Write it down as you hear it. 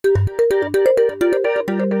The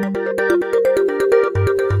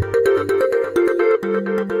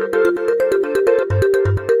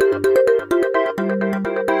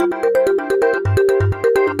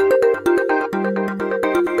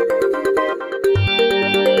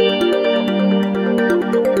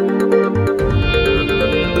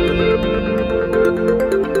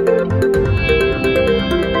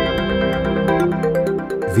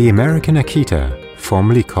American Akita,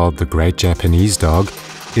 formerly called the Great Japanese Dog,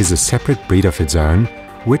 is a separate breed of its own,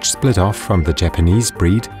 which split off from the Japanese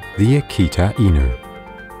breed, the Akita Inu.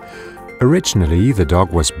 Originally, the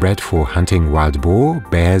dog was bred for hunting wild boar,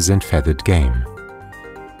 bears and feathered game.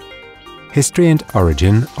 History and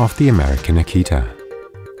origin of the American Akita.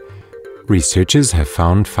 Researchers have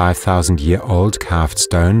found 5,000-year-old carved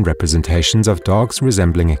stone representations of dogs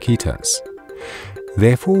resembling Akitas.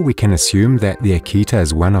 Therefore, we can assume that the Akita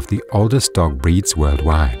is one of the oldest dog breeds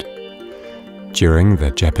worldwide. During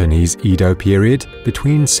the Japanese Edo period,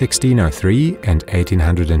 between 1603 and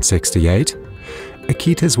 1868,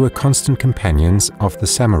 Akitas were constant companions of the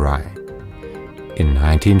samurai. In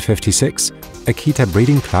 1956, Akita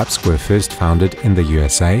breeding clubs were first founded in the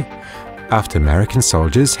USA after American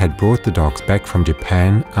soldiers had brought the dogs back from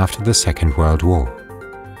Japan after the Second World War.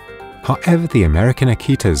 However, the American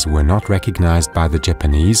Akitas were not recognized by the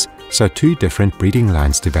Japanese, so two different breeding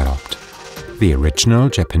lines developed. The original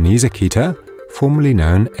Japanese Akita, formerly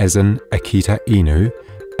known as an Akita Inu,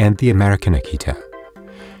 and the American Akita.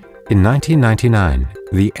 In 1999,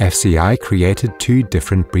 the FCI created two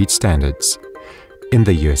different breed standards. In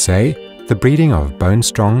the USA, the breeding of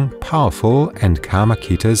bone-strong, powerful and calm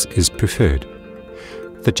Akitas is preferred.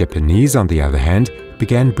 The Japanese, on the other hand,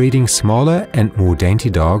 began breeding smaller and more dainty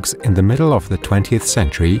dogs in the middle of the 20th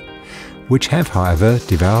century, which have, however,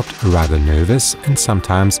 developed a rather nervous and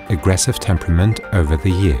sometimes aggressive temperament over the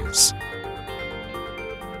years.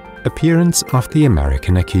 Appearance of the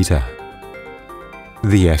American Akita.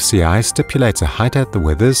 The FCI stipulates a height at the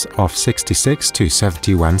withers of 66 to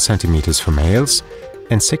 71 centimeters for males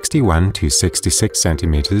and 61 to 66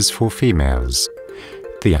 centimeters for females.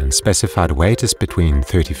 The unspecified weight is between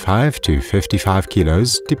 35 to 55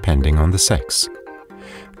 kilos, depending on the sex.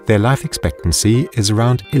 Their life expectancy is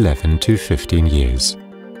around 11 to 15 years.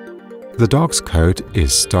 The dog's coat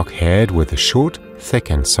is stock-haired with a short,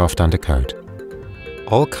 thick and soft undercoat.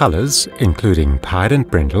 All colors, including pied and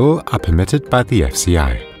brindle, are permitted by the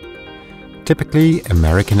FCI. Typically,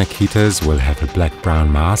 American Akitas will have a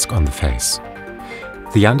black-brown mask on the face.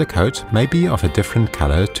 The undercoat may be of a different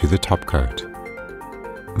color to the top coat.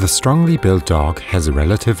 The strongly built dog has a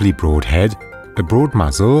relatively broad head, a broad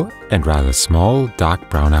muzzle and rather small, dark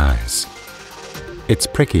brown eyes. Its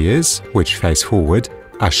prick ears, which face forward,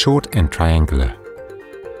 are short and triangular.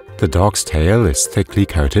 The dog's tail is thickly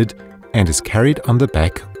coated and is carried on the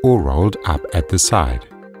back or rolled up at the side.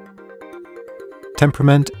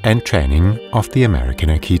 Temperament and training of the American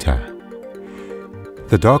Akita.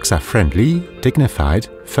 The dogs are friendly, dignified,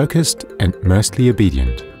 focused and mostly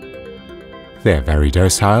obedient. They are very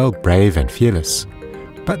docile, brave and fearless,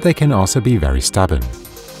 but they can also be very stubborn.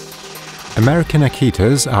 American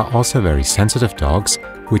Akitas are also very sensitive dogs,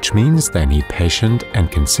 which means they need patient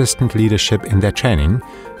and consistent leadership in their training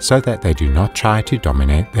so that they do not try to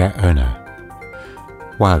dominate their owner.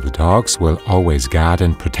 While the dogs will always guard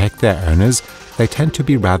and protect their owners, they tend to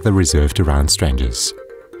be rather reserved around strangers.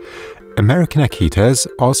 American Akitas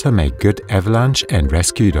also make good avalanche and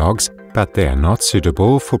rescue dogs, but they are not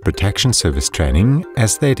suitable for protection service training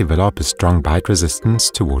as they develop a strong bite resistance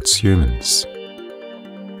towards humans.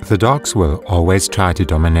 The dogs will always try to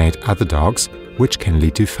dominate other dogs, which can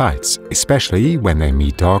lead to fights, especially when they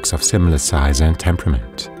meet dogs of similar size and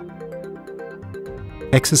temperament.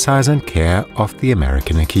 Exercise and care of the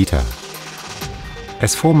American Akita.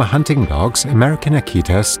 As former hunting dogs, American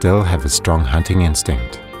Akitas still have a strong hunting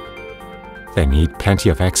instinct. They need plenty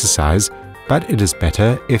of exercise, but it is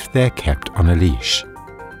better if they're kept on a leash.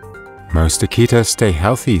 Most Akitas stay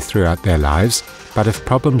healthy throughout their lives, but if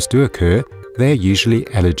problems do occur, they are usually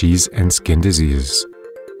allergies and skin diseases.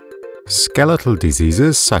 Skeletal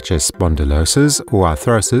diseases such as spondylosis or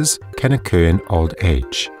arthrosis can occur in old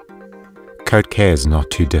age. Coat care is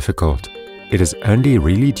not too difficult. It is only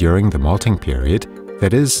really during the molting period,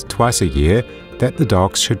 that is, twice a year, that the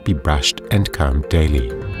dogs should be brushed and combed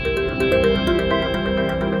daily.